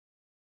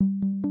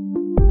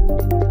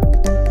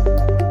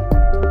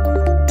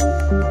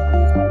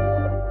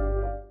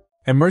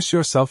Immerse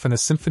yourself in a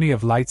symphony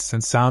of lights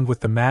and sound with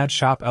the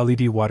Madshop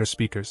LED water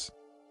speakers.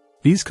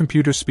 These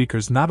computer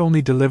speakers not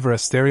only deliver a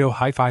stereo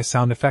hi-fi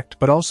sound effect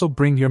but also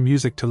bring your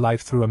music to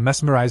life through a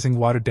mesmerizing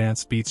water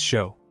dance beats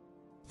show.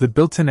 The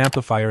built-in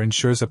amplifier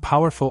ensures a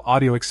powerful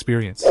audio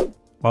experience,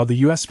 while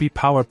the USB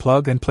power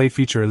plug and play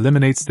feature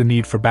eliminates the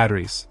need for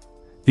batteries.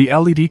 The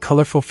LED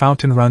colorful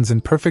fountain runs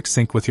in perfect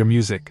sync with your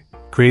music,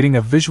 creating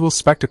a visual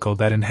spectacle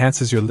that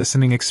enhances your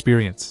listening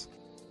experience.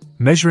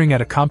 Measuring at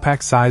a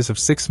compact size of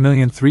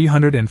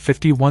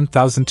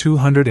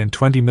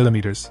 6,351,220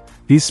 mm,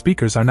 these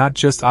speakers are not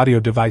just audio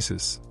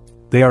devices.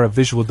 They are a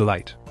visual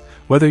delight.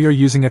 Whether you're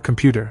using a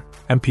computer,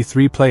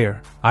 MP3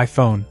 player,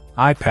 iPhone,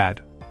 iPad,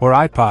 or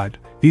iPod,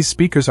 these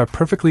speakers are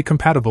perfectly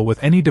compatible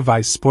with any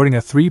device sporting a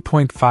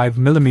 3.5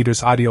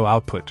 mm audio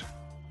output.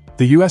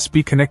 The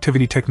USB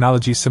connectivity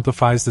technology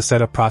simplifies the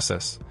setup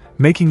process,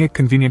 making it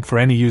convenient for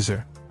any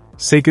user.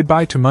 Say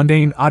goodbye to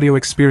mundane audio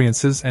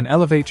experiences and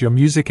elevate your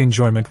music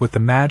enjoyment with the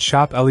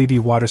Madshop LED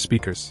water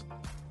speakers.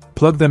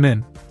 Plug them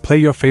in, play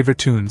your favorite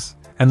tunes,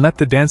 and let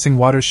the dancing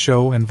water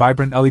show and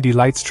vibrant LED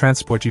lights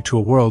transport you to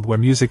a world where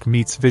music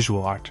meets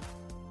visual art.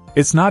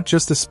 It's not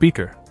just a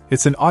speaker,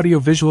 it's an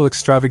audio-visual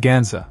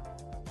extravaganza.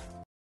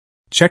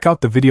 Check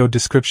out the video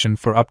description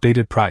for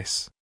updated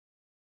price.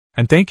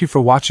 And thank you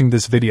for watching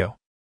this video.